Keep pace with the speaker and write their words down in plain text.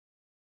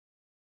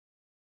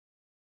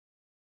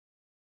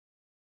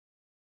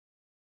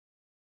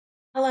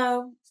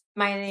Hello,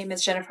 my name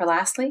is Jennifer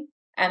Lasley,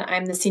 and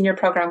I'm the Senior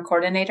Program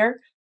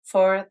Coordinator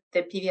for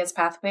the PVS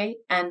Pathway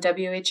and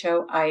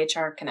WHO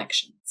IHR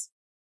Connections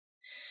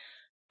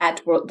at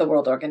the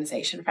World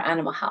Organization for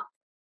Animal Health.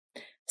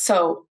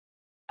 So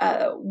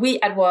we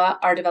at WOA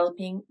are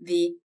developing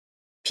the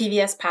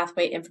PVS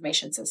Pathway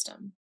Information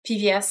System.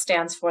 PVS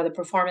stands for the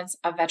Performance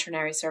of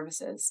Veterinary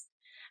Services.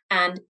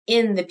 And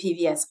in the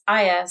PVS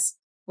IS,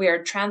 we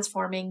are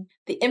transforming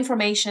the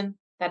information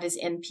that is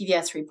in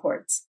PVS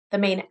reports, the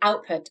main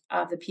output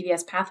of the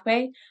PVS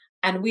pathway,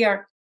 and we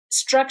are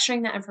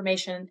structuring that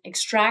information,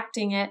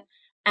 extracting it,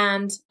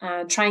 and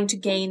trying to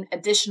gain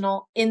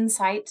additional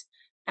insight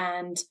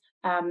and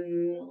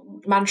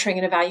monitoring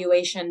and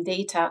evaluation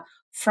data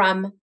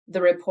from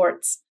the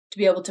reports to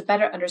be able to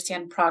better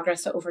understand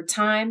progress over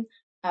time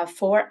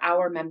for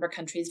our member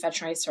countries'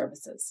 veterinary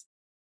services.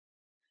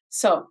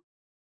 So,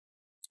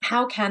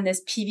 how can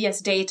this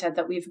PVS data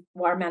that we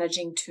are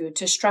managing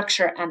to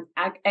structure and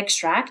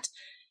extract,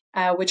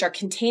 which are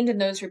contained in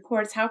those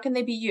reports, how can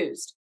they be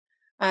used?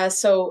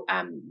 This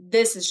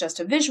is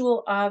just a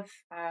visual of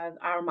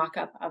our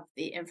mock-up of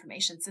the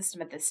information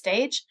system at this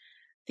stage.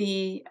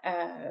 The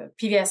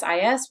PVS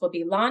IS will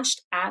be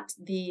launched at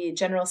the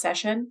general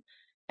session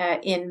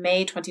in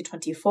May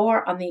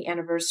 2024 on the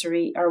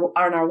anniversary, or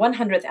on our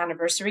 100th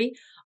anniversary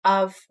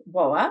of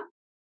WOA.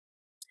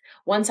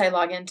 Once I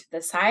log into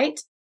the site,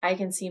 I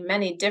can see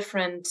many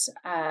different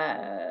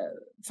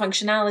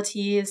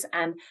functionalities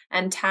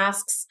and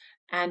tasks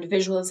and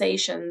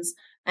visualizations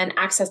and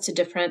access to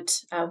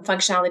different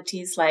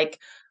functionalities like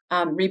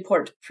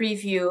report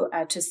preview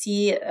to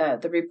see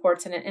the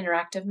reports in an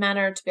interactive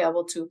manner, to be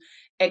able to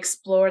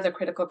explore the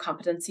critical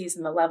competencies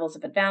and the levels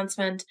of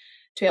advancement,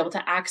 to be able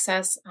to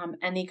access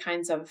any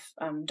kinds of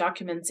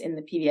documents in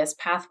the PVS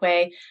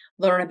pathway,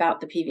 learn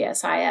about the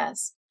PVS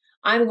IS.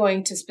 I'm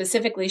going to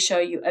specifically show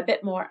you a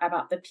bit more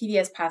about the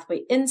PVS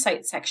Pathway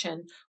Insight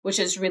section, which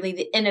is really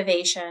the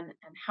innovation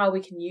and how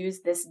we can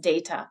use this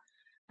data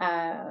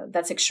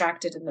that's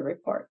extracted in the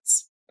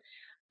reports.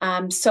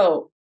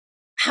 So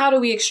how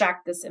do we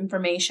extract this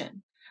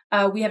information?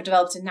 We have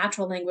developed a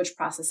natural language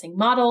processing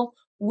model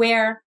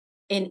where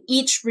in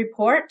each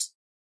report,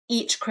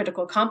 each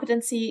critical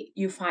competency,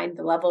 you find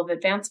the level of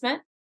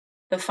advancement,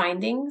 the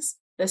findings,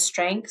 the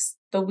strengths,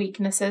 the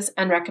weaknesses,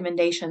 and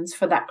recommendations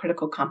for that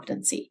critical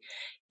competency.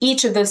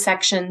 Each of those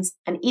sections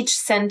and each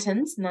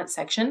sentence in that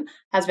section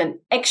has been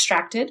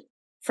extracted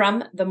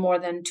from the more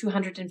than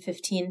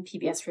 215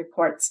 PVS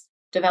reports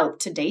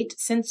developed to date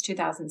since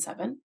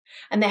 2007,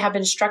 and they have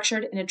been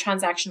structured in a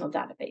transactional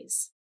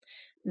database.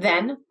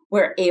 Then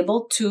we're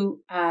able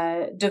to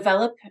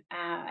develop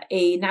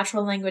a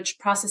natural language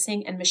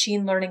processing and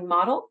machine learning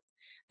model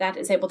that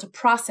is able to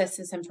process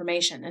this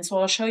information. And so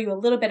I'll show you a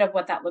little bit of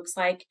what that looks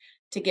like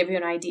to give you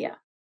an idea.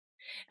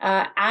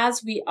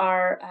 As we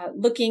are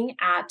looking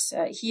at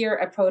here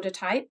a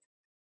prototype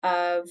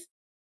of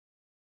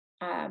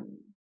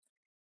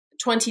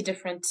 20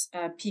 different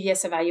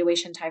PVS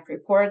evaluation type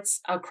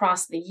reports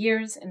across the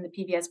years in the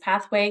PVS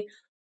pathway,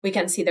 we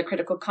can see the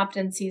critical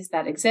competencies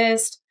that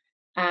exist.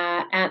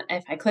 And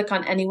if I click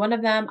on any one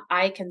of them,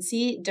 I can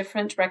see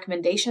different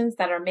recommendations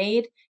that are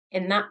made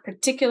in that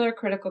particular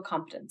critical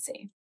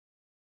competency.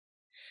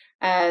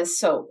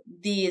 So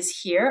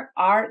these here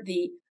are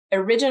the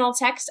original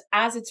text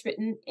as it's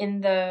written in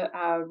the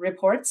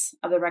reports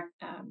of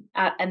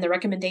and the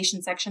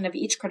recommendation section of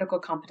each critical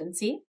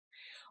competency.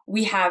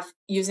 We have,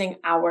 using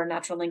our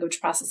natural language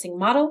processing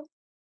model,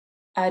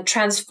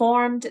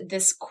 transformed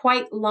this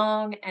quite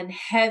long and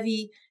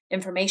heavy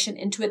information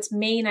into its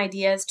main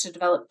ideas to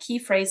develop key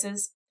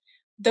phrases.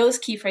 Those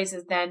key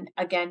phrases then,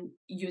 again,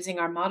 using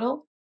our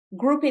model,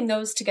 grouping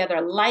those together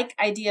like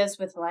ideas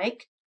with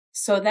like,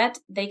 so that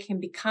they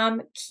can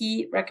become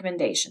key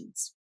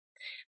recommendations.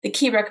 The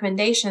key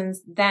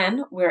recommendations,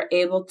 then, we're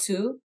able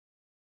to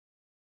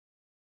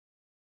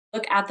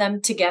look at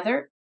them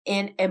together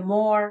in a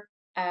more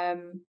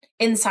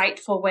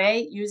insightful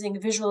way using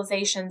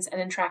visualizations and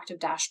interactive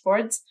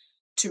dashboards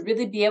to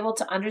really be able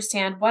to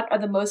understand what are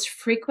the most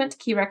frequent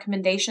key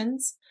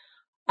recommendations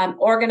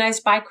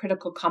organized by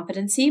critical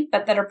competency,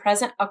 but that are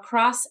present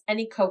across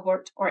any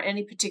cohort or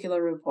any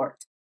particular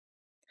report.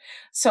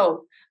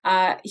 So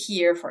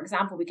here, for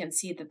example, we can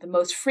see that the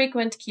most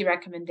frequent key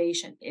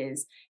recommendation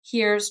is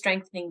here,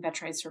 strengthening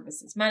veterinary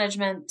services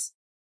management.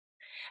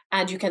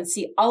 And you can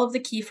see all of the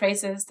key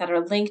phrases that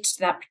are linked to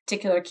that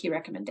particular key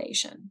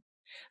recommendation.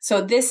 So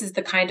this is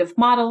the kind of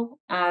model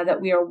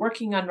that we are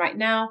working on right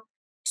now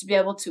to be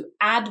able to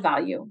add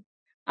value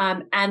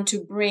and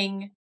to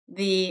bring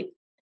the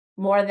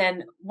more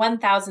than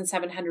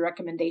 1,700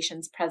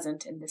 recommendations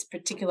present in this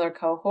particular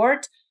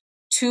cohort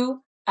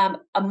to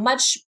a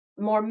much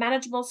more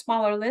manageable,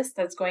 smaller list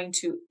that's going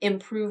to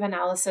improve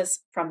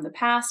analysis from the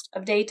past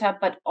of data,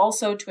 but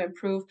also to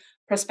improve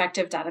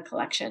prospective data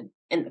collection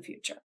in the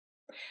future.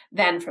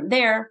 Then from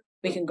there,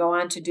 we can go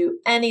on to do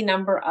any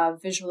number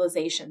of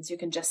visualizations. You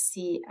can just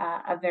see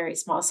a very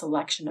small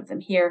selection of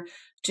them here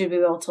to be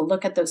able to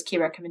look at those key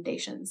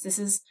recommendations.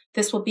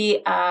 This will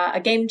be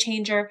a game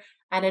changer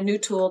and a new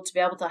tool to be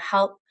able to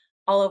help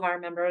all of our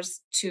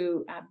members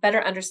to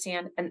better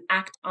understand and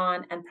act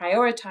on and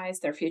prioritize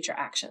their future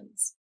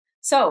actions.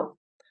 So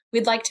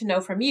we'd like to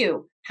know from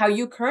you how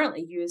you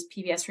currently use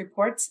PVS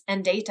reports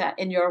and data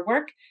in your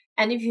work,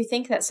 and if you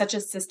think that such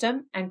a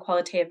system and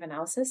qualitative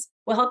analysis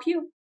will help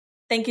you.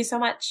 Thank you so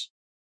much.